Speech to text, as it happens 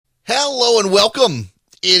Hello and welcome.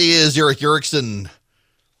 It is Eric Erickson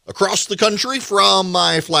across the country from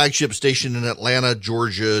my flagship station in Atlanta,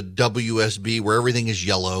 Georgia, WSB, where everything is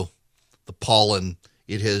yellow. The pollen,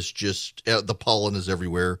 the pollen is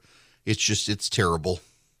everywhere. It's terrible.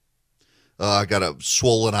 I got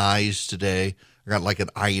swollen eyes today. I got like an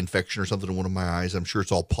eye infection or something in one of my eyes. I'm sure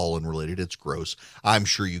it's all pollen related. It's gross. I'm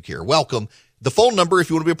sure you care. Welcome. The phone number, if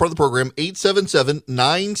you want to be a part of the program,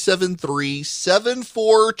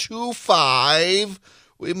 877-973-7425.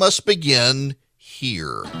 We must begin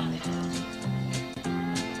here.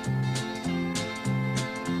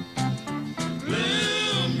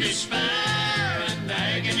 Gloom, despair, and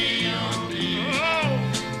agony on me.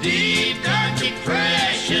 Deep, dark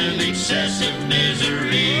depression, excessive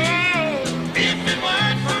misery. If it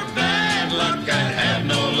weren't for bad luck, I'd have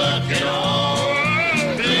no luck at all.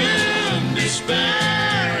 Gloom,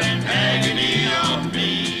 despair, and agony on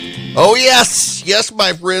me. Oh, yes. Yes,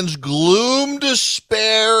 my friends. Gloom,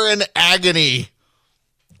 despair, and agony.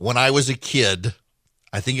 When I was a kid,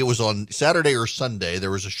 I think it was on Saturday or Sunday,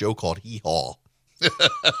 there was a show called Hee Haw.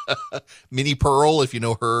 Minnie Pearl, if you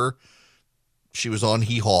know her, she was on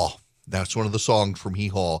Hee Haw. That's one of the songs from Hee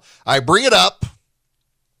Haw. I bring it up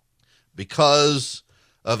because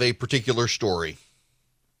of a particular story.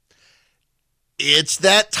 It's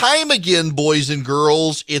that time again, boys and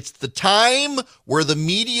girls. It's the time where the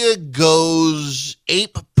media goes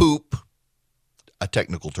ape poop, a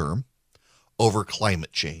technical term, over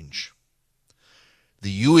climate change. The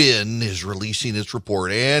UN is releasing its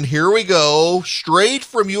report, and here we go, straight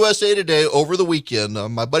from USA Today over the weekend.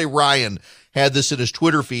 My buddy Ryan had this in his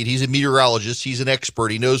Twitter feed. He's a meteorologist. He's an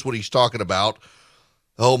expert. He knows what he's talking about.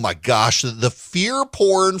 Oh, my gosh. The fear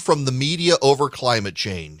porn from the media over climate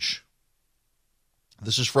change.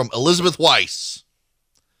 This is from Elizabeth Weiss.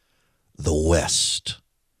 The West,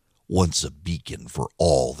 once a beacon for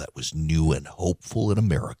all that was new and hopeful in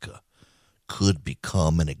America, could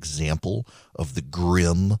become an example of the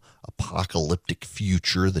grim, apocalyptic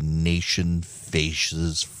future the nation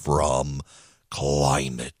faces from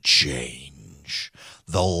climate change.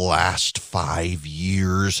 The last 5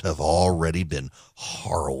 years have already been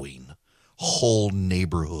harrowing. Whole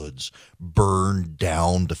neighborhoods burned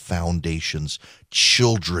down to foundations,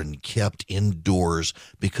 children kept indoors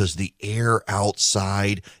because the air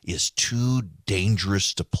outside is too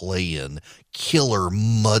dangerous to play in, killer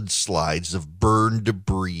mudslides of burned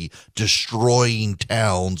debris destroying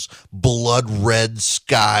towns, blood-red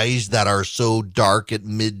skies that are so dark at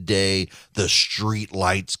midday the street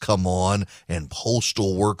lights come on and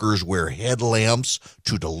postal workers wear headlamps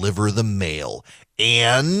to deliver the mail.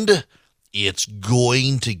 And it's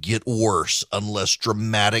going to get worse unless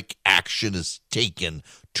dramatic action is taken.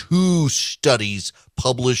 2 studies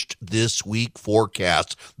published this week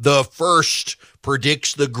forecast. The first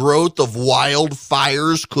predicts the growth of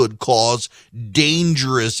wildfires could cause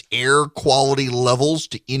dangerous air quality levels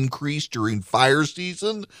to increase during fire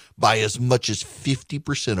season by as much as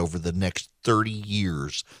 50% over the next 30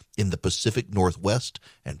 years in the Pacific Northwest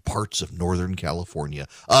and parts of Northern California.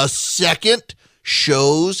 A second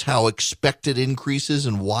shows how expected increases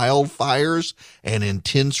in wildfires and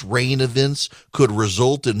intense rain events could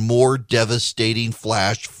result in more devastating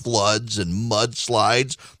flash floods and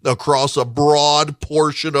mudslides across a broad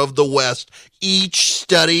portion of the West. Each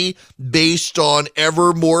study, based on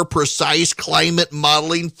ever more precise climate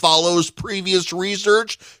modeling, follows previous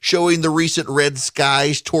research showing the recent red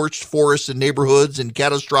skies, torched forests and neighborhoods, and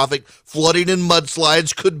catastrophic flooding and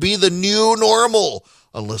mudslides could be the new normal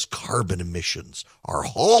unless carbon emissions are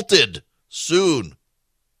halted soon.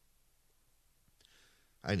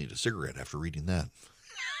 I need a cigarette after reading that.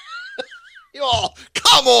 Y'all,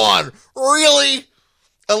 come on, really?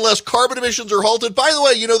 Unless carbon emissions are halted. By the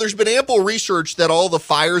way, there's been ample research that all the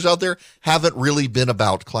fires out there haven't really been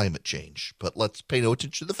about climate change. But let's pay no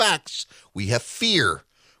attention to the facts. We have fear.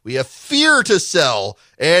 We have fear to sell.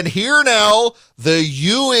 And here now, the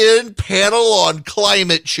UN panel on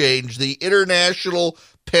climate change, the International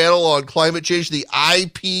Panel on Climate Change, the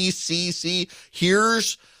IPCC.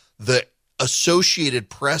 Here's the Associated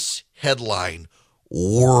Press headline: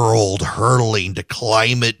 World hurtling to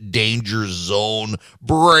climate danger zone,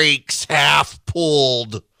 brakes half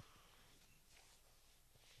pulled.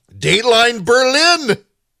 Dateline Berlin.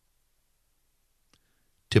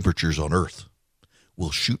 Temperatures on Earth will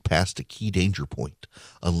shoot past a key danger point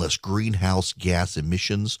unless greenhouse gas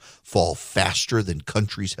emissions fall faster than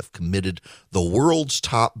countries have committed, the world's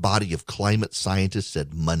top body of climate scientists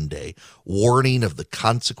said Monday, warning of the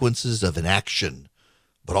consequences of inaction,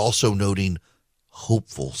 but also noting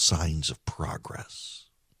hopeful signs of progress.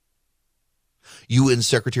 UN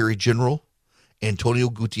Secretary General Antonio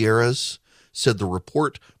Gutierrez, said the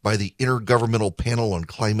report by the Intergovernmental Panel on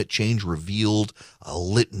Climate Change revealed a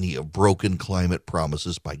litany of broken climate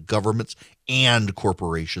promises by governments and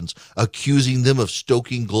corporations, accusing them of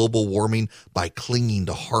stoking global warming by clinging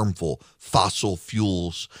to harmful fossil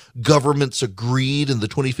fuels. Governments agreed in the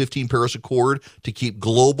 2015 Paris Accord to keep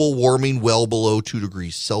global warming well below 2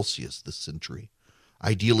 degrees Celsius this century,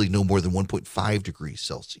 ideally no more than 1.5 degrees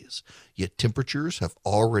Celsius. Yet temperatures have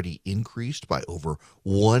already increased by over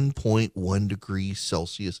 1.1 degrees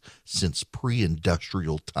Celsius since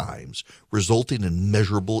pre-industrial times, resulting in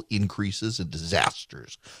measurable increases in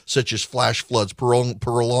disasters such as flash floods,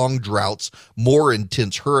 prolonged droughts, more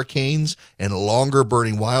intense hurricanes, and longer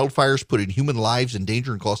burning wildfires, putting human lives in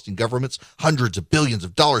danger and costing governments hundreds of billions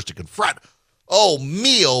of dollars to confront. Oh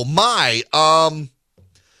me, oh my.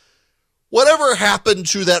 Whatever happened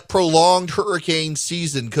to that prolonged hurricane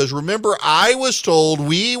season? Because remember,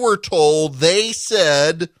 we were told, they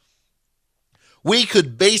said we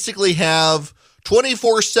could basically have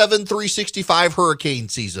 24/7, 365 hurricane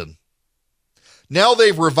season. Now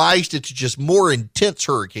they've revised it to just more intense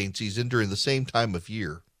hurricane season during the same time of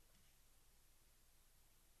year.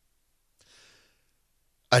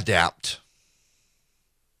 Adapt.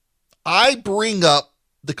 I bring up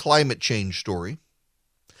the climate change story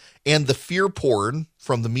and the fear porn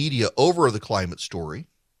from the media over the climate story,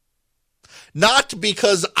 not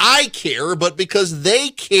because I care, but because they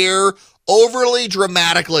care overly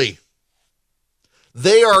dramatically.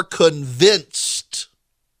 They are convinced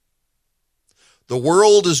the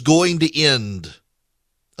world is going to end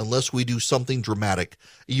unless we do something dramatic.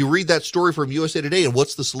 You read that story from USA Today, and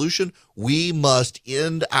what's the solution? We must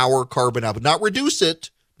end our carbon output. Not reduce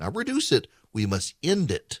it. We must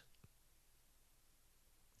end it.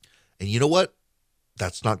 And you know what?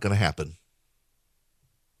 That's not going to happen.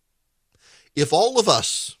 If all of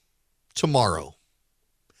us tomorrow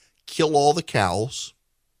kill all the cows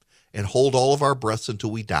and hold all of our breaths until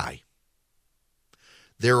we die,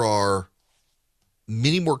 there are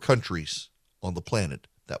many more countries on the planet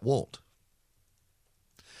that won't.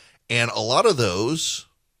 And a lot of those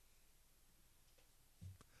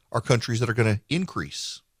are countries that are going to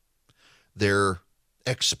increase their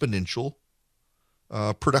exponential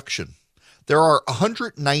production. There are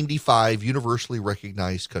 195 universally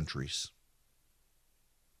recognized countries.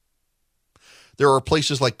 There are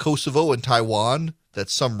places like Kosovo and Taiwan that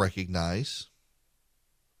some recognize.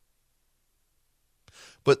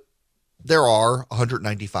 But there are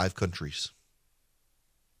 195 countries.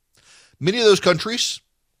 Many of those countries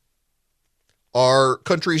are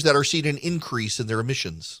countries that are seeing an increase in their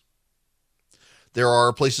emissions. There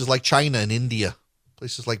are places like China and India,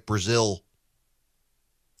 places like Brazil,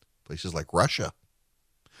 places like Russia.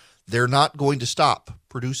 They're not going to stop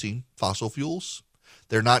producing fossil fuels.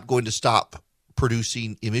 They're not going to stop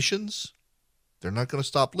producing emissions. They're not going to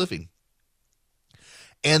stop living.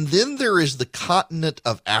 And then there is the continent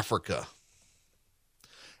of Africa.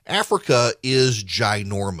 Africa is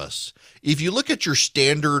ginormous. If you look at your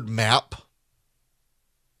standard map,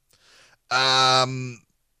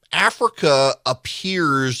 Africa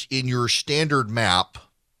appears in your standard map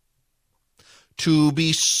to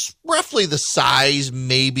be roughly the size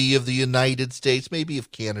maybe of the United States, maybe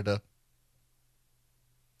of Canada.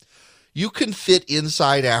 You can fit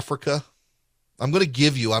inside Africa. I'm going to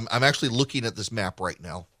give you, I'm actually looking at this map right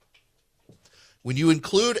now. When you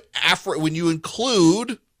include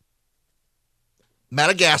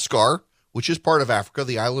Madagascar, which is part of Africa,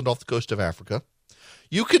 the island off the coast of Africa,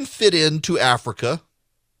 you can fit into Africa,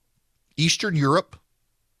 Eastern Europe,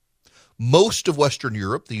 most of Western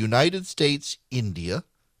Europe, the United States, India,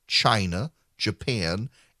 China, Japan,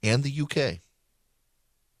 and the UK.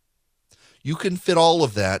 You can fit all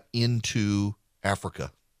of that into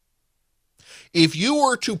Africa. If you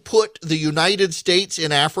were to put the United States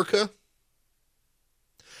in Africa,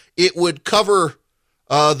 it would cover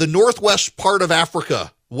the northwest part of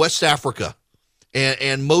Africa, West Africa,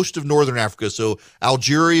 and most of northern Africa. So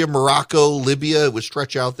Algeria, Morocco, Libya, it would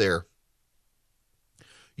stretch out there.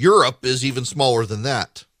 Europe is even smaller than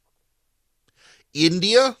that.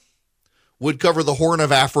 India would cover the Horn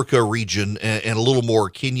of Africa region and a little more,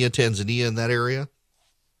 Kenya, Tanzania, in that area.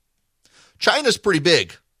 China's pretty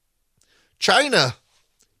big. China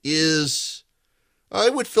is,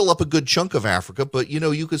 it would fill up a good chunk of Africa, but,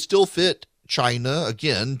 you could still fit China,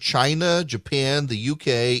 again, China, Japan, the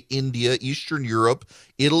UK, India, Eastern Europe,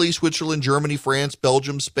 Italy, Switzerland, Germany, France,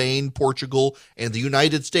 Belgium, Spain, Portugal, and the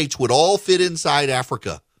United States would all fit inside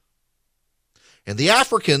Africa. And the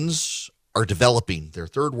Africans are developing. They're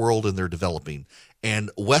third world and they're developing. And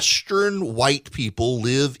Western white people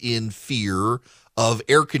live in fear of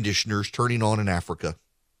air conditioners turning on in Africa.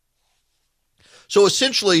 So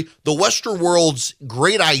essentially, the Western world's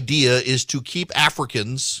great idea is to keep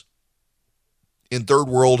Africans in third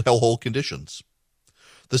world hellhole conditions.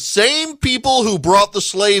 The same people who brought the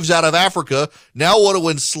slaves out of Africa now want to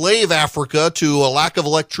enslave Africa to a lack of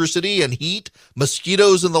electricity and heat,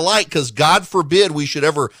 mosquitoes and the like, because God forbid we should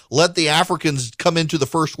ever let the Africans come into the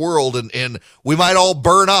first world and we might all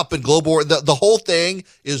burn up in global war. The whole thing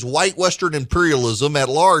is white Western imperialism at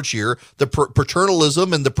large here, the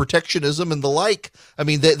paternalism and the protectionism and the like. I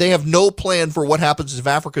mean, they have no plan for what happens if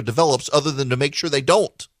Africa develops other than to make sure they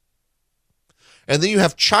don't. And then you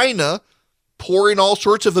have China pouring all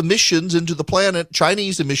sorts of emissions into the planet.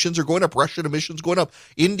 Chinese emissions are going up, Russian emissions going up,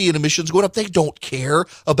 Indian emissions going up. They don't care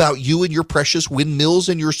about you and your precious windmills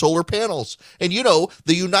and your solar panels. And you know,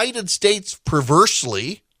 the United States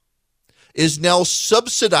perversely is now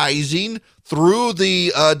subsidizing through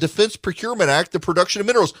the Defense Procurement Act the production of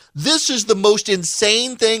minerals. This is the most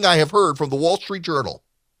insane thing I have heard from the Wall Street Journal.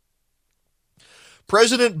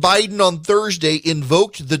 President Biden on Thursday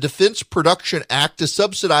invoked the Defense Production Act to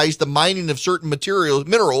subsidize the mining of certain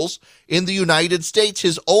minerals in the United States.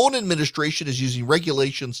 His own administration is using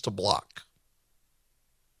regulations to block.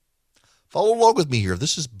 Follow along with me here.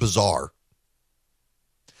 This is bizarre.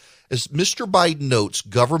 As Mr. Biden notes,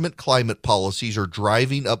 government climate policies are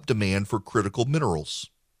driving up demand for critical minerals.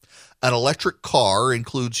 An electric car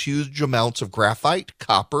includes huge amounts of graphite,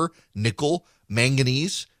 copper, nickel,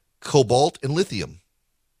 manganese, cobalt, and lithium.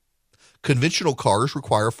 Conventional cars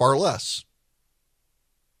require far less.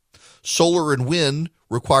 Solar and wind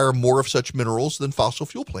require more of such minerals than fossil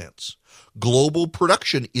fuel plants. Global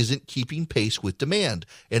production isn't keeping pace with demand,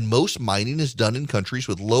 and most mining is done in countries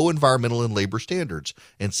with low environmental and labor standards,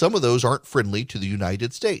 and some of those aren't friendly to the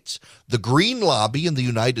United States. The green lobby in the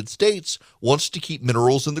United States wants to keep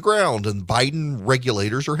minerals in the ground, and Biden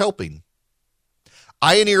regulators are helping.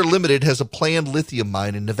 Ioneer Limited has a planned lithium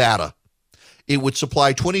mine in Nevada. It would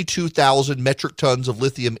supply 22,000 metric tons of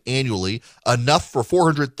lithium annually, enough for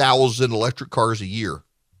 400,000 electric cars a year.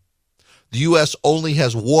 The U.S. only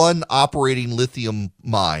has one operating lithium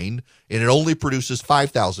mine, and it only produces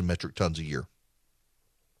 5,000 metric tons a year.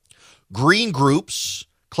 Green groups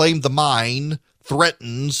claim the mine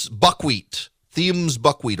threatens buckwheat, Thiem's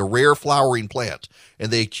buckwheat, a rare flowering plant, and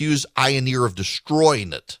they accuse Ioneer of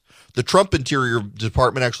destroying it. The Trump Interior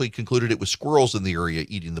Department actually concluded it was squirrels in the area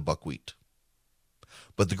eating the buckwheat.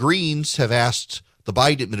 But the Greens have asked the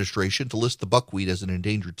Biden administration to list the buckwheat as an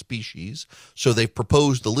endangered species, so they've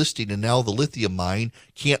proposed the listing, and now the lithium mine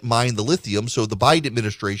can't mine the lithium, so the Biden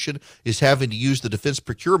administration is having to use the Defense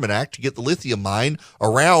Procurement Act to get the lithium mine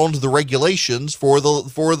around the regulations for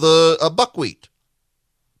the buckwheat.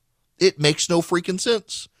 It makes no freaking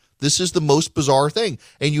sense. This is the most bizarre thing.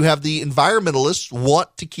 And you have the environmentalists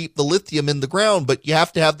want to keep the lithium in the ground, but you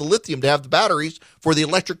have to have the lithium to have the batteries for the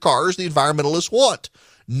electric cars the environmentalists want.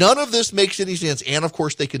 None of this makes any sense. And of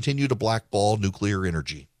course, they continue to blackball nuclear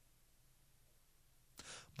energy.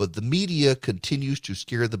 But the media continues to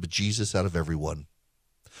scare the bejesus out of everyone.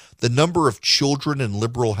 The number of children in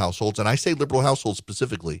liberal households, and I say liberal households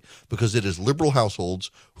specifically because it is liberal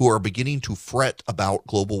households who are beginning to fret about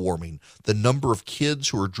global warming. The number of kids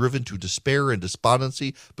who are driven to despair and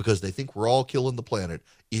despondency because they think we're all killing the planet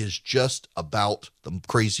is just about the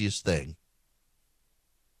craziest thing.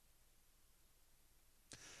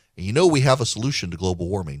 And you know we have a solution to global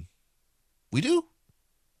warming. We do.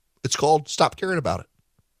 It's called stop caring about it.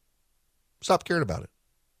 Stop caring about it.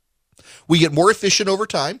 We get more efficient over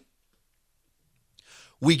time.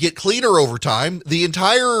 We get cleaner over time. The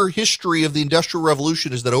entire history of the Industrial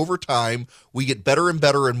Revolution is that over time, we get better and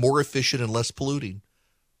better and more efficient and less polluting.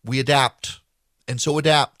 We adapt. And so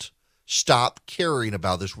adapt. Stop caring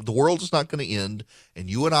about this. The world is not going to end, and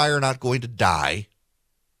you and I are not going to die.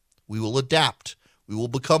 We will adapt. We will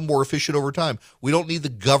become more efficient over time. We don't need the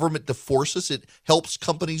government to force us. It helps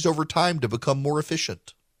companies over time to become more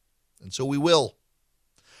efficient. And so we will.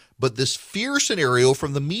 But this fear scenario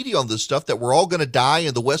from the media on this stuff that we're all going to die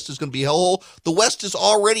and the West is going to be a hellhole, the West is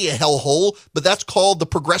already a hellhole, but that's called the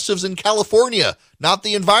progressives in California, not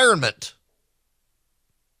the environment.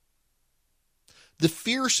 The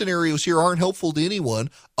fear scenarios here aren't helpful to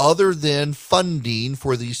anyone other than funding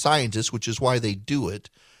for these scientists, which is why they do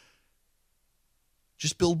it.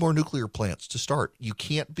 Just build more nuclear plants to start. You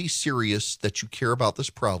can't be serious that you care about this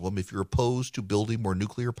problem if you're opposed to building more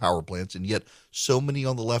nuclear power plants, and yet so many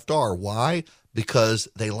on the left are. Why? Because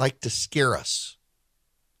they like to scare us.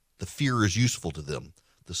 The fear is useful to them.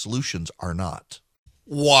 The solutions are not.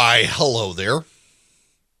 Why, hello there.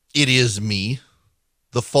 It is me.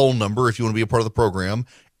 The phone number, if you want to be a part of the program,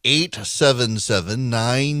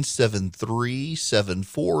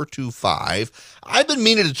 877-973-7425. I've been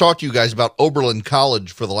meaning to talk to you guys about Oberlin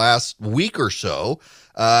College for the last week or so,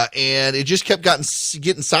 and it just kept getting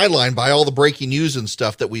sidelined by all the breaking news and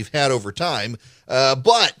stuff that we've had over time.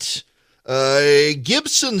 But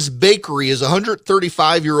Gibson's Bakery is a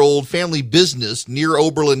 135-year-old family business near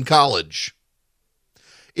Oberlin College.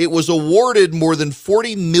 It was awarded more than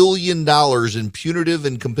 $40 million in punitive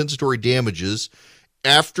and compensatory damages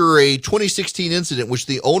after a 2016 incident in which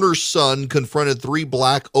the owner's son confronted 3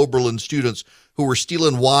 black Oberlin students who were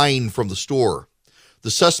stealing wine from the store. The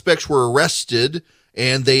suspects were arrested,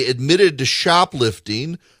 and they admitted to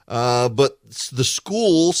shoplifting, but the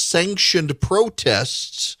school sanctioned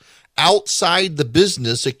protests outside the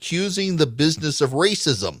business, accusing the business of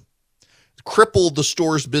racism. It crippled the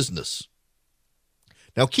store's business.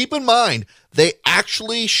 Now, keep in mind, they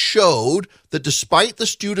actually showed that despite the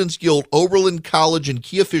students' guilt, Oberlin College and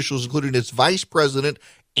key officials, including its vice president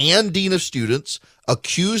and dean of students,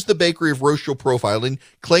 accused the bakery of racial profiling,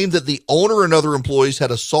 claimed that the owner and other employees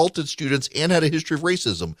had assaulted students and had a history of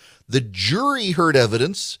racism. The jury heard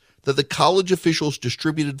evidence that the college officials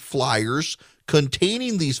distributed flyers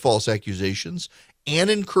containing these false accusations and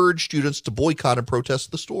encouraged students to boycott and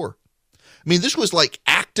protest the store. I mean, this was like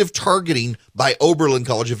active targeting by Oberlin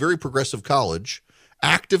College, a very progressive college,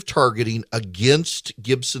 active targeting against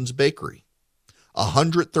Gibson's Bakery, a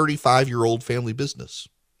 135-year-old family business.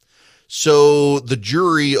 So the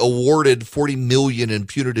jury awarded $40 million in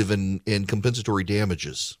punitive and compensatory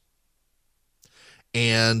damages.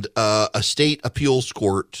 And a state appeals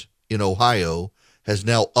court in Ohio has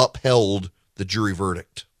now upheld the jury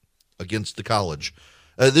verdict against the college.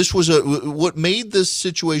 This was what made this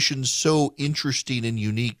situation so interesting and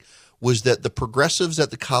unique was that the progressives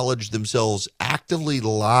at the college themselves actively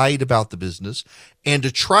lied about the business, and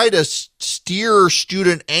to try to steer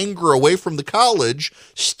student anger away from the college,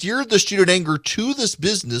 steered the student anger to this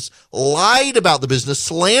business, lied about the business,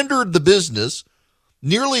 slandered the business,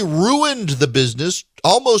 nearly ruined the business,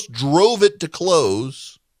 almost drove it to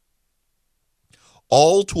close,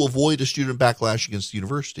 all to avoid a student backlash against the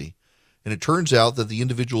university. And it turns out that the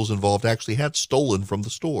individuals involved actually had stolen from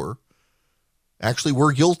the store, actually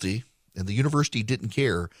were guilty, and the university didn't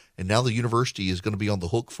care. And now the university is going to be on the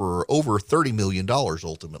hook for over $30 million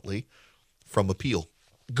ultimately from appeal.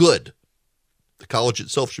 Good. The college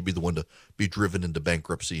itself should be the one to be driven into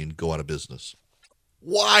bankruptcy and go out of business.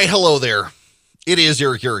 Why, hello there. It is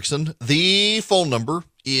Eric Erickson. The phone number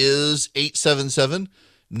is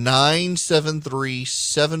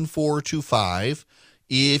 877-973-7425.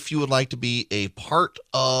 If you would like to be a part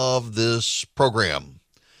of this program.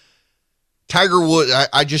 Tiger Woods,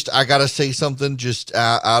 I got to say something just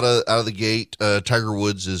out of the gate. Tiger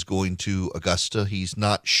Woods is going to Augusta. He's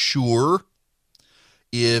not sure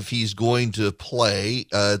if he's going to play.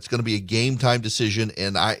 It's going to be a game time decision.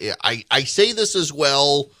 And I say this as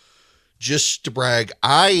well, just to brag.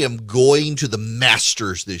 I am going to the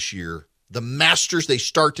Masters this year. The Masters, they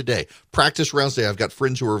start today. Practice rounds today. I've got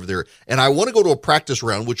friends who are over there. And I want to go to a practice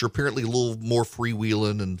round, which are apparently a little more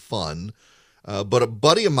freewheeling and fun. But a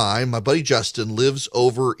buddy of mine, my buddy Justin, lives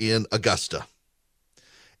over in Augusta.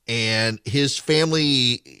 And his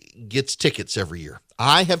family gets tickets every year.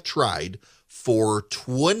 I have tried for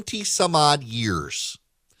 20 some odd years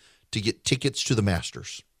to get tickets to the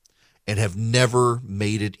Masters and have never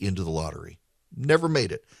made it into the lottery. Never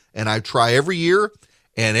made it. And I try every year.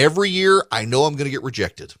 And every year, I know I'm going to get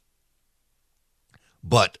rejected.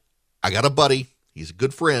 But I got a buddy. He's a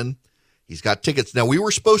good friend. He's got tickets. Now, we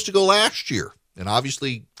were supposed to go last year, and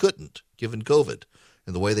obviously couldn't, given COVID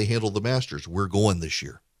and the way they handled the Masters. We're going this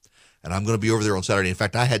year. And I'm going to be over there on Saturday. In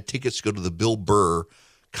fact, I had tickets to go to the Bill Burr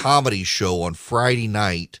comedy show on Friday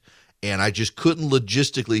night, and I just couldn't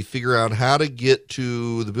logistically figure out how to get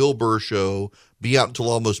to the Bill Burr show, be out until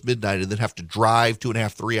almost midnight, and then have to drive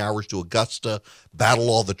 2.5, 3 hours to Augusta, battle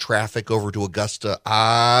all the traffic over to Augusta.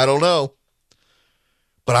 I don't know.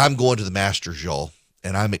 But I'm going to the Masters, y'all,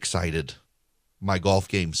 and I'm excited. My golf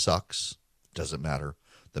game sucks. Doesn't matter.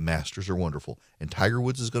 The Masters are wonderful, and Tiger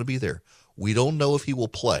Woods is going to be there. We don't know if he will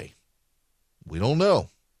play. We don't know.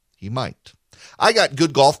 He might. I got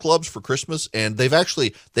good golf clubs for Christmas, and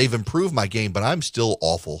they've improved my game, but I'm still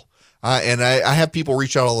awful. And I have people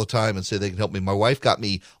reach out all the time and say they can help me. My wife got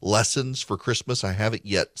me lessons for Christmas. I haven't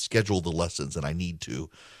yet scheduled the lessons, and I need to,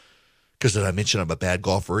 because did I mention I'm a bad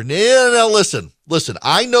golfer? No, listen.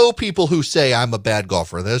 I know people who say I'm a bad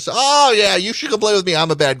golfer. They say, oh, yeah, you should come play with me.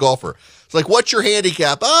 I'm a bad golfer. It's like, what's your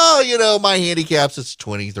handicap? Oh, my handicap's it's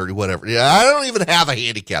 20, 30, whatever. Yeah, I don't even have a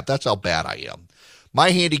handicap. That's how bad I am.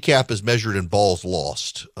 My handicap is measured in balls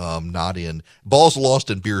lost, not in balls lost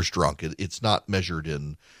and beers drunk. It's not measured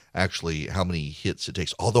in actually how many hits it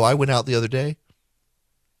takes. Although I went out the other day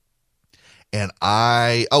and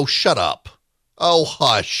oh, shut up. Oh,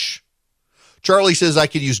 hush. Charlie says I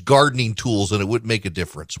could use gardening tools and it wouldn't make a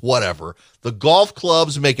difference. Whatever. The golf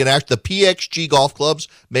clubs the PXG golf clubs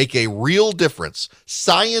make a real difference.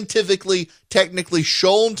 Scientifically, technically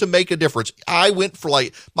shown to make a difference. I went for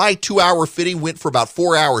my 2-hour fitting went for about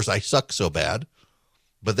 4 hours. I suck so bad.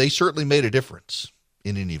 But they certainly made a difference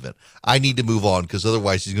in any event. I need to move on because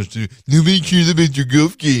otherwise he's going to say, nobody cares about your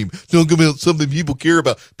golf game. Talk about something people care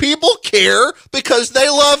about. People care because they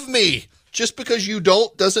love me. Just because you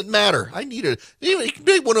don't doesn't matter. You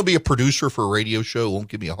want to be a producer for a radio show. Won't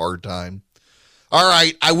give me a hard time. All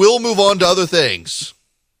right, I will move on to other things.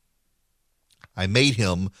 I made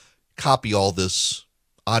him copy all this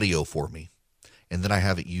audio for me, and then I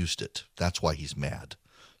haven't used it. That's why he's mad.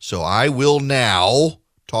 So I will now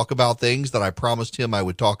talk about things that I promised him I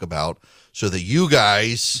would talk about so that you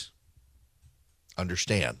guys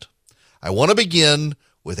understand. I want to begin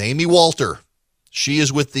with Amy Walter. She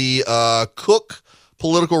is with the Cook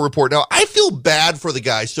Political Report. Now, I feel bad for the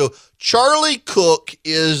guy. So Charlie Cook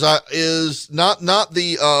is not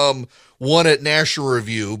the one at National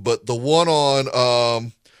Review, but the one on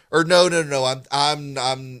no.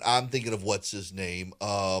 I'm thinking of what's his name.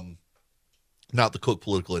 Not the Cook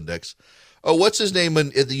Political Index. Oh, what's his name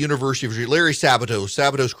at the University of Virginia? Larry Sabato,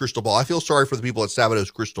 Sabato's Crystal Ball. I feel sorry for the people at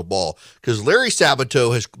Sabato's Crystal Ball because Larry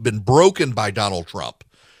Sabato has been broken by Donald Trump.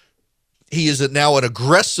 He is now an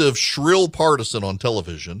aggressive, shrill partisan on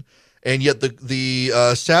television, and yet the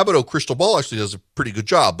Sabato Crystal Ball actually does a pretty good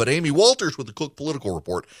job. But Amy Walters with the Cook Political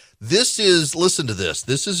Report, listen to this.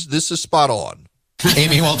 This is spot on.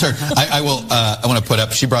 Amy Walter, I want to put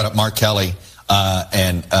up, she brought up Mark Kelly,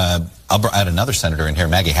 and I'll add another senator in here,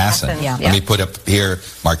 Maggie Hassan. Yeah. Let me put up here,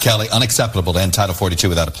 Mark Kelly, unacceptable to end Title 42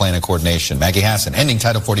 without a plan and coordination. Maggie Hassan, ending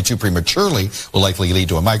Title 42 prematurely will likely lead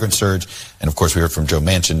to a migrant surge. And of course, we heard from Joe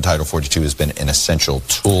Manchin, Title 42 has been an essential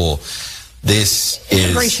tool.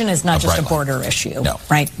 Immigration is not just a border issue,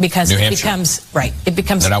 right? Because New it Hampshire.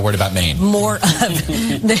 becomes They're not worried about Maine.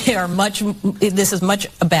 This is much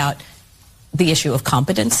about the issue of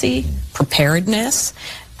competency, preparedness.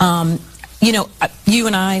 You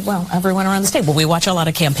and I, everyone around this table, we watch a lot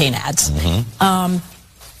of campaign ads. Mm-hmm.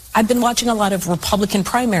 I've been watching a lot of Republican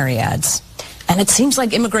primary ads, and it seems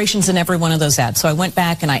like immigration's in every one of those ads. So I went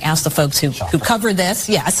back and I asked the folks who cover this,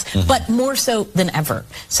 but more so than ever.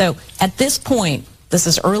 So at this point, this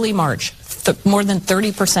is early March, more than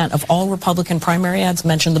 30% of all Republican primary ads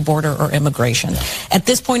mentioned the border or immigration. At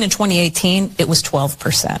this point in 2018, it was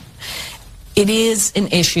 12%. It is an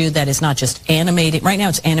issue that is not just animating. Right now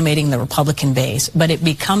it's animating the Republican base, but it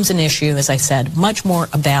becomes an issue, as I said, much more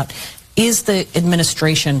about, is the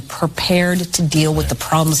administration prepared to deal with the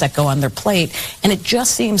problems that go on their plate? And it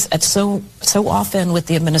just seems that so often with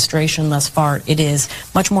the administration thus far, it is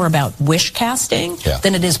much more about wish casting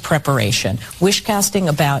than it is preparation. Wish casting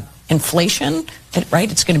about inflation,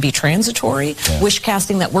 right? It's going to be transitory. Wish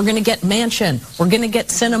casting that we're going to get Manchin, we're going to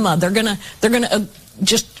get Cinema, they're going to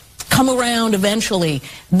just come around eventually.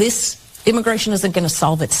 This immigration isn't going to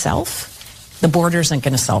solve itself. The border isn't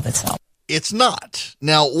going to solve itself. It's not.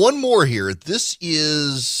 Now, one more here. This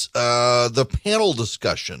is the panel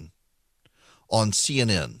discussion on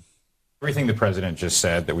CNN. Everything the president just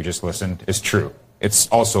said that we just listened is true. It's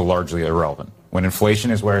also largely irrelevant. When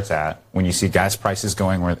inflation is where it's at, when you see gas prices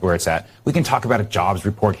going where it's at, we can talk about a jobs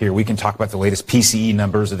report here. We can talk about the latest PCE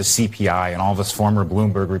numbers of the CPI, and all of us former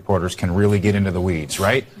Bloomberg reporters can really get into the weeds,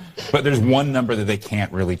 right? But there's one number that they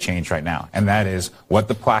can't really change right now, and that is what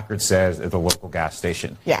the placard says at the local gas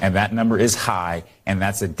station. And that number is high, and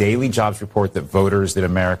that's a daily jobs report that voters, that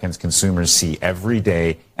Americans, consumers see every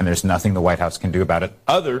day, and there's nothing the White House can do about it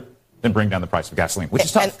other than bring down the price of gasoline, which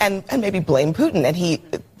is tough. And maybe blame Putin. And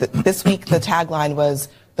this week the tagline was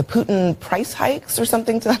the Putin price hikes or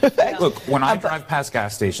something to that effect. Look, when I drive past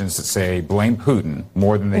gas stations that say blame Putin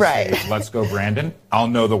more than they say let's go Brandon, I'll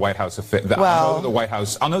know the White House.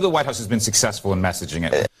 I'll know the White House has been successful in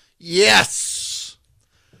messaging it. Yes.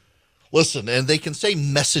 Listen, and they can say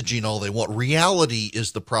messaging all they want. Reality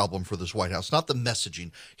is the problem for this White House, not the messaging.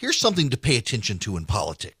 Here's something to pay attention to in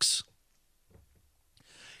politics.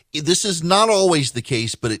 This is not always the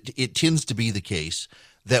case, but it tends to be the case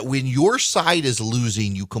that when your side is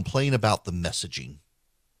losing, you complain about the messaging.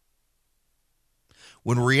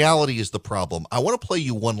 When reality is the problem. I want to play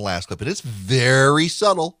you one last clip, and it's very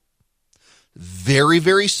subtle. Very,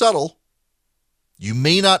 very subtle. You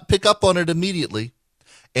may not pick up on it immediately.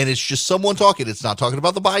 And it's just someone talking. It's not talking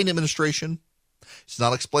about the Biden administration. It's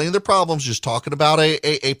not explaining their problems, just talking about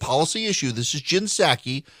a policy issue. This is Jen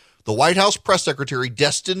Psaki, the White House press secretary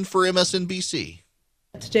destined for MSNBC.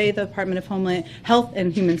 Today, the Department of Homeland Health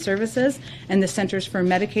and Human Services and the Centers for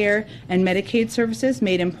Medicare and Medicaid Services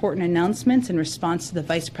made important announcements in response to the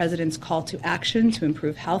Vice President's call to action to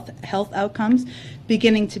improve health outcomes.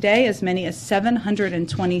 Beginning today, as many as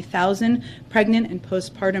 720,000 pregnant and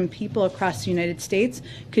postpartum people across the United States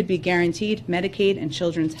could be guaranteed Medicaid and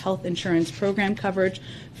Children's Health Insurance Program coverage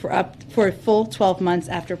for a full 12 months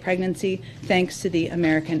after pregnancy, thanks to the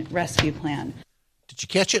American Rescue Plan. Did you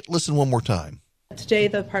catch it? Listen one more time. Today,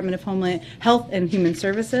 the Department of Homeland Health and Human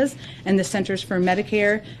Services and the Centers for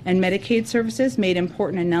Medicare and Medicaid Services made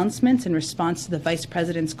important announcements in response to the Vice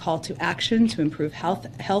President's call to action to improve health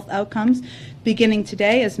outcomes. Beginning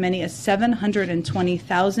today, as many as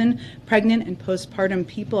 720,000 pregnant and postpartum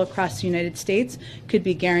people across the United States could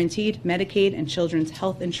be guaranteed Medicaid and Children's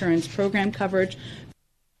Health Insurance Program coverage.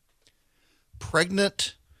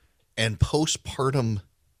 Pregnant and postpartum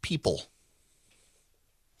people.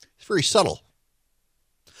 It's very subtle.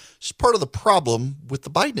 It's part of the problem with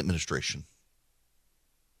the Biden administration.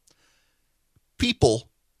 People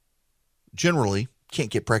generally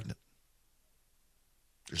can't get pregnant.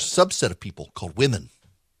 There's a subset of people called women.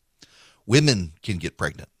 Women can get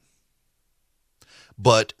pregnant.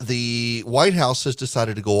 But the White House has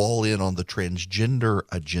decided to go all in on the transgender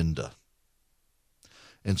agenda.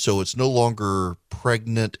 And so it's no longer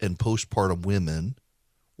pregnant and postpartum women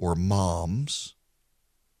or moms.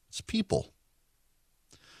 It's people.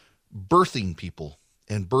 Birthing people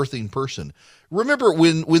and birthing person. Remember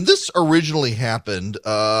when this originally happened,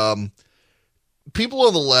 people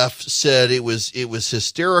on the left said it was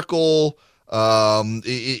hysterical.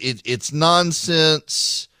 It's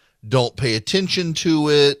nonsense. Don't pay attention to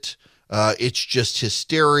it. It's just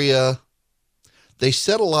hysteria. They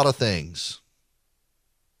said a lot of things.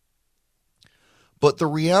 But the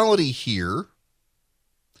reality here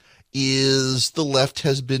is the left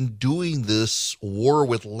has been doing this war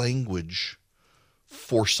with language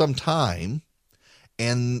for some time,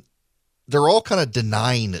 and they're all kind of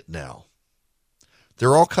denying it now.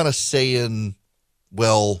 They're all kind of saying,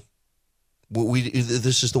 well,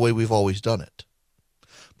 this is the way we've always done it.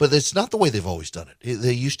 But it's not the way they've always done it.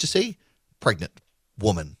 They used to say pregnant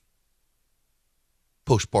woman,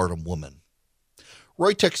 postpartum woman.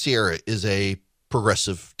 Roy Teixeira is a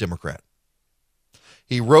progressive Democrat.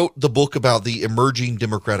 He wrote the book about the emerging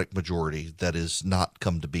Democratic majority that has not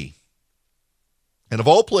come to be. And of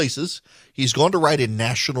all places, he's gone to write a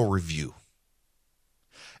National Review.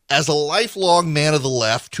 As a lifelong man of the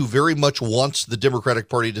left who very much wants the Democratic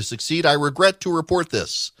Party to succeed, I regret to report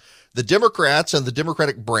this. The Democrats and the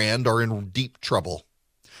Democratic brand are in deep trouble.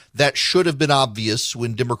 That should have been obvious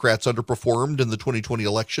when Democrats underperformed in the 2020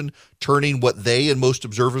 election, turning what they and most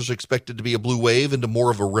observers expected to be a blue wave into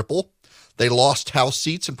more of a ripple. They lost House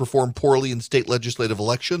seats and performed poorly in state legislative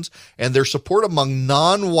elections, and their support among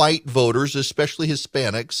non-white voters, especially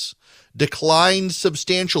Hispanics, declined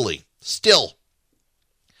substantially. Still,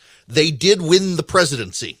 they did win the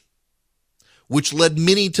presidency, which led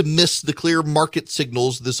many to miss the clear market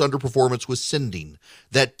signals this underperformance was sending.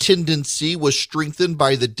 That tendency was strengthened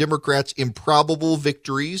by the Democrats' improbable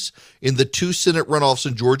victories in the 2 Senate runoffs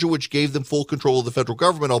in Georgia, which gave them full control of the federal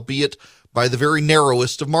government, albeit by the very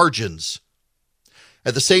narrowest of margins.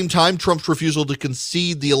 At the same time, Trump's refusal to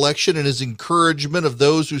concede the election and his encouragement of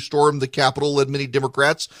those who stormed the Capitol led many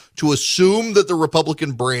Democrats to assume that the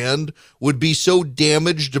Republican brand would be so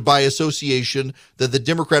damaged by association that the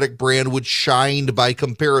Democratic brand would shine by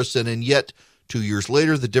comparison. And yet, 2 years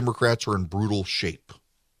later, the Democrats are in brutal shape.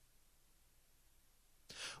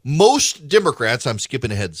 Most Democrats, I'm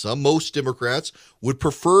skipping ahead some, most Democrats would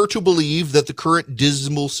prefer to believe that the current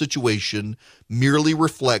dismal situation merely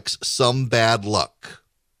reflects some bad luck.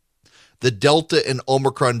 The Delta and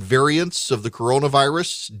Omicron variants of the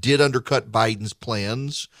coronavirus did undercut Biden's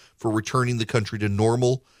plans for returning the country to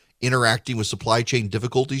normal, interacting with supply chain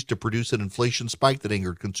difficulties to produce an inflation spike that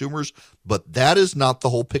angered consumers, but that is not the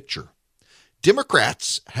whole picture.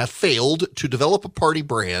 Democrats have failed to develop a party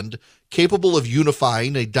brand capable of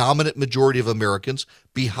unifying a dominant majority of Americans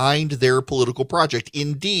behind their political project.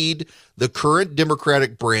 Indeed, the current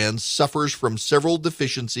Democratic brand suffers from several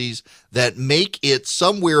deficiencies that make it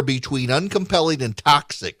somewhere between uncompelling and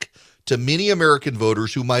toxic to many American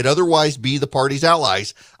voters who might otherwise be the party's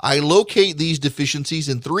allies. I locate these deficiencies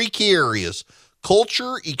in 3 key areas: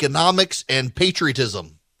 culture, economics, and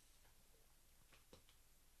patriotism.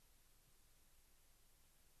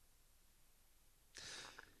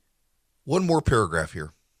 One more paragraph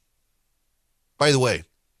here. By the way,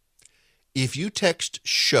 if you text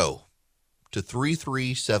SHOW to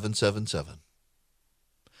 33777.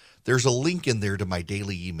 There's a link in there to my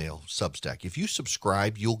daily email Substack. If you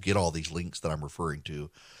subscribe, you'll get all these links that I'm referring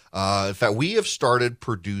to. In fact, we have started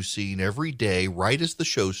producing every day, right as the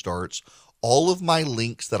show starts. All of my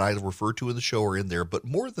links that I refer to in the show are in there. But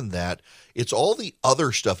more than that, it's all the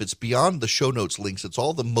other stuff. It's beyond the show notes links. It's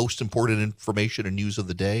all the most important information and news of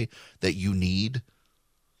the day that you need.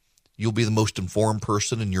 You'll be the most informed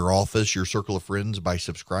person in your office, your circle of friends, by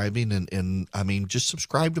subscribing. And I mean, just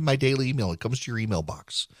subscribe to my daily email. It comes to your email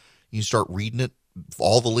box. You start reading it.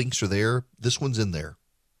 All the links are there. This one's in there.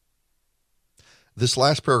 This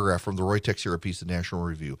last paragraph from the Roy Texera piece of National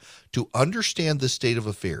Review. To understand this state of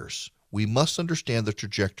affairs, we must understand the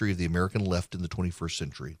trajectory of the American left in the 21st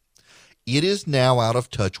century. It is now out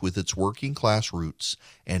of touch with its working class roots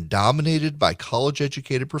and dominated by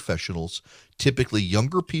college-educated professionals, typically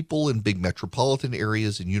younger people in big metropolitan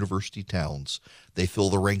areas and university towns. They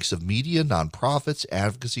fill the ranks of media, nonprofits,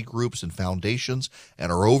 advocacy groups, and foundations,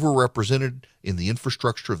 and are overrepresented in the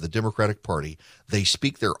infrastructure of the Democratic Party. They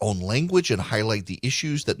speak their own language and highlight the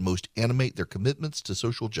issues that most animate their commitments to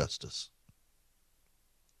social justice.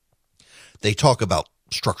 They talk about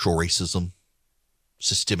structural racism,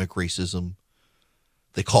 systemic racism.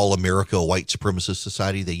 They call America a white supremacist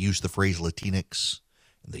society. They use the phrase latinx,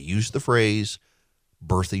 and they use the phrase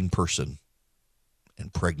birthing person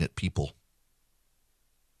and pregnant people.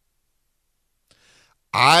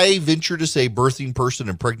 I venture to say birthing person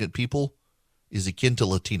and pregnant people is akin to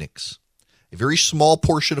latinx. A very small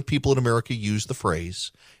portion of people in America use the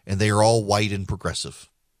phrase, and they are all white and progressive.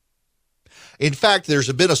 In fact,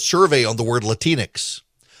 there's been a survey on the word latinx.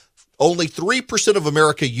 Only 3% of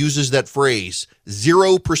America uses that phrase.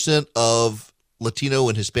 0% of Latino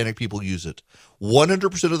and Hispanic people use it.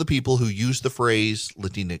 100% of the people who use the phrase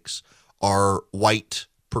Latinx are white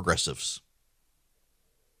progressives.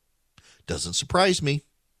 Doesn't surprise me.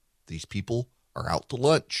 These people are out to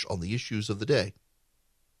lunch on the issues of the day.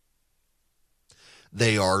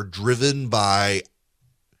 They are driven by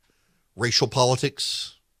racial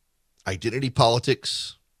politics, identity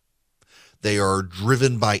politics. They are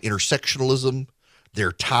driven by intersectionalism,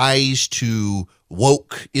 their ties to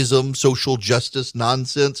wokeism, social justice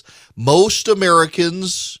nonsense. Most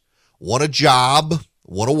Americans want a job,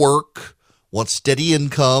 want to work, want steady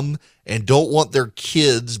income, and don't want their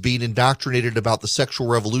kids being indoctrinated about the sexual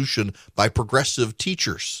revolution by progressive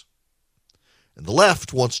teachers. And the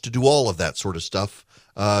left wants to do all of that sort of stuff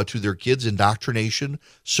to their kids, indoctrination,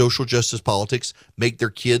 social justice politics, make their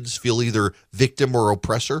kids feel either victim or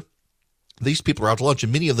oppressor. These people are out to lunch,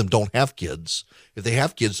 and many of them don't have kids. If they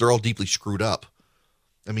have kids, they're all deeply screwed up.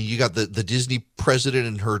 I mean, you got the Disney president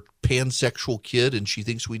and her pansexual kid, and she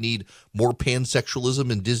thinks we need more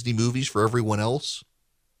pansexualism in Disney movies for everyone else.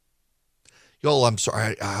 Y'all, I'm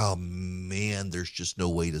sorry. Oh, man, there's just no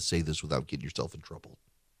way to say this without getting yourself in trouble.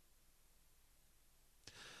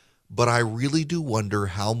 But I really do wonder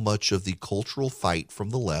how much of the cultural fight from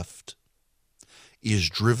the left is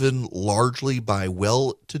driven largely by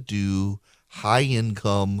well-to-do,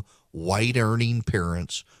 high-income, white-earning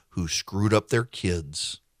parents who screwed up their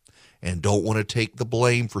kids and don't want to take the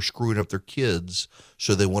blame for screwing up their kids,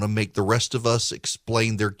 so they want to make the rest of us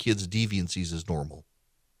explain their kids' deviancies as normal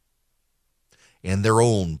and their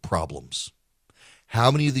own problems.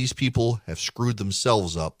 How many of these people have screwed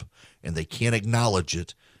themselves up and they can't acknowledge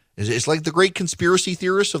it? It's like the great conspiracy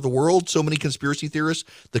theorists of the world. So many conspiracy theorists.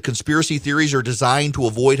 The conspiracy theories are designed to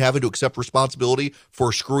avoid having to accept responsibility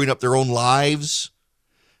for screwing up their own lives.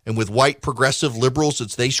 And with white progressive liberals,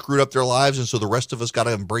 it's they screwed up their lives, and so the rest of us got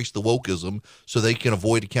to embrace the wokeism so they can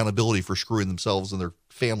avoid accountability for screwing themselves and their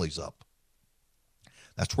families up.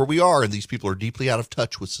 That's where we are, and these people are deeply out of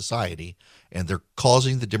touch with society, and they're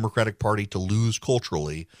causing the Democratic Party to lose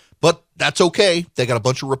culturally. But that's okay. They got a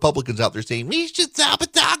bunch of Republicans out there saying, we should stop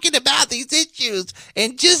talking about these issues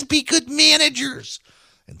and just be good managers.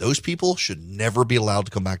 And those people should never be allowed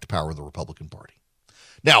to come back to power in the Republican Party.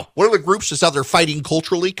 Now, one of the groups that's out there fighting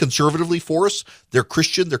culturally, conservatively for us, they're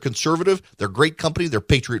Christian, they're conservative, they're a great company, they're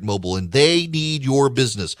Patriot Mobile, and they need your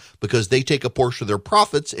business because they take a portion of their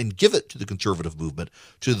profits and give it to the conservative movement,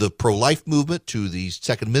 to the pro-life movement, to the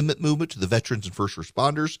Second Amendment movement, to the veterans and first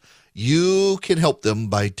responders. You can help them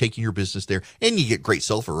by taking your business there, and you get great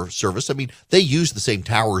cell service. I mean, they use the same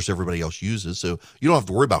towers everybody else uses, so you don't have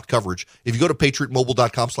to worry about coverage. If you go to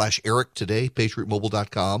patriotmobile.com/Eric today,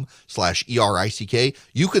 patriotmobile.com/ERICK,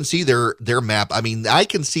 you can see their map. I mean, I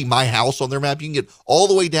can see my house on their map. You can get all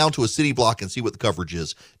the way down to a city block and see what the coverage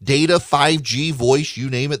is. Data, 5G, voice, you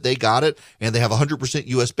name it, they got it, and they have 100%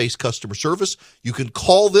 U.S.-based customer service. You can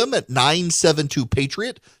call them at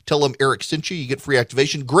 972-PATRIOT. Tell them Eric sent you. You get free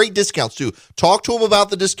activation. Great discounts too. Talk to them about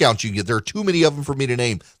the discounts you can get. There are too many of them for me to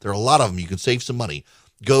name. There are a lot of them. You can save some money.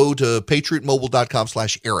 Go to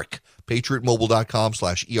patriotmobile.com/Eric,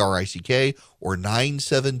 patriotmobile.com/ERICK, or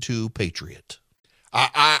 972-PATRIOT.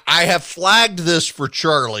 I have flagged this for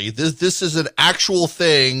Charlie. This is an actual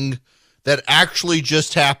thing that actually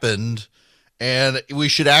just happened, and we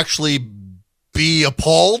should actually be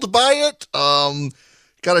appalled by it.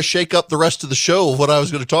 Got to shake up the rest of the show of what I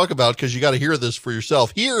was going to talk about, because you got to hear this for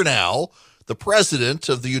yourself. Here now, the President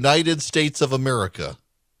of the United States of America.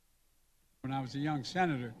 When I was a young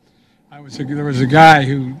senator, there was a guy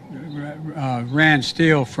who ran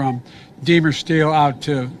steel from Deemer Steel out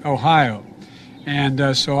to Ohio.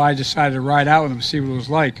 And so I decided to ride out with him to see what it was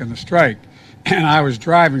like on the strike. And I was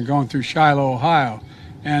driving, going through Shiloh, Ohio.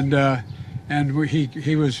 And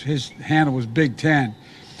his handle was Big Ten.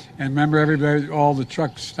 And remember, everybody, all the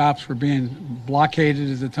truck stops were being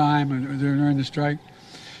blockaded at the time during the strike.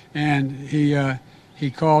 And he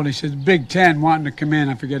called. He said, Big Ten wanting to come in.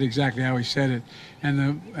 I forget exactly how he said it.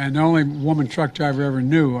 And the only woman truck driver I ever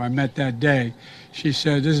knew I met that day, she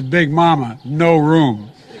said, "This is Big Mama, no room."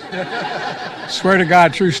 Swear to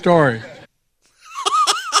God, true story.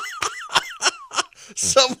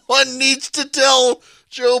 Someone needs to tell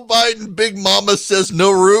Joe Biden Big Mama says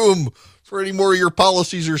no room for any more of your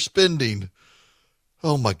policies or spending.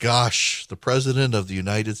 Oh my gosh, the President of the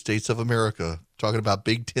United States of America talking about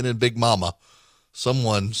Big Ten and Big Mama.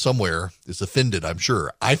 Someone somewhere is offended, I'm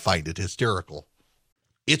sure. I find it hysterical.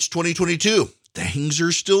 It's 2022. Things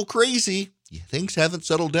are still crazy. Things haven't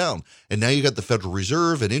settled down. And now you got the Federal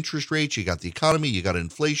Reserve and interest rates. You got the economy. You got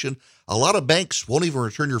inflation. A lot of banks won't even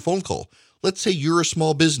return your phone call. Let's say you're a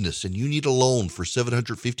small business and you need a loan for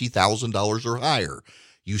 $750,000 or higher.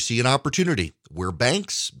 You see an opportunity where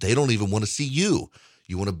banks, they don't even want to see you.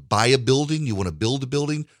 You want to buy a building, you want to build a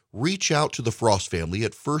building, reach out to the Frost family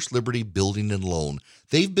at First Liberty Building and Loan.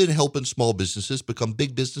 They've been helping small businesses become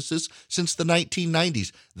big businesses since the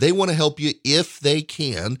 1990s. They want to help you if they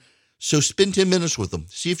can. So spend 10 minutes with them.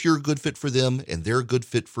 See if you're a good fit for them and they're a good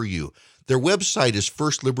fit for you. Their website is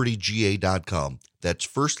firstlibertyga.com. That's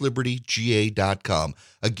firstlibertyga.com.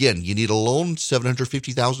 Again, you need a loan,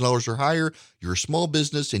 $750,000 or higher. You're a small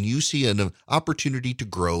business and you see an opportunity to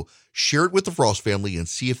grow. Share it with the Frost family and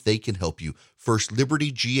see if they can help you.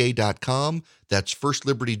 Firstlibertyga.com. That's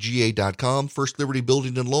firstlibertyga.com. First Liberty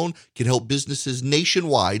Building and Loan can help businesses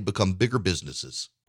nationwide become bigger businesses.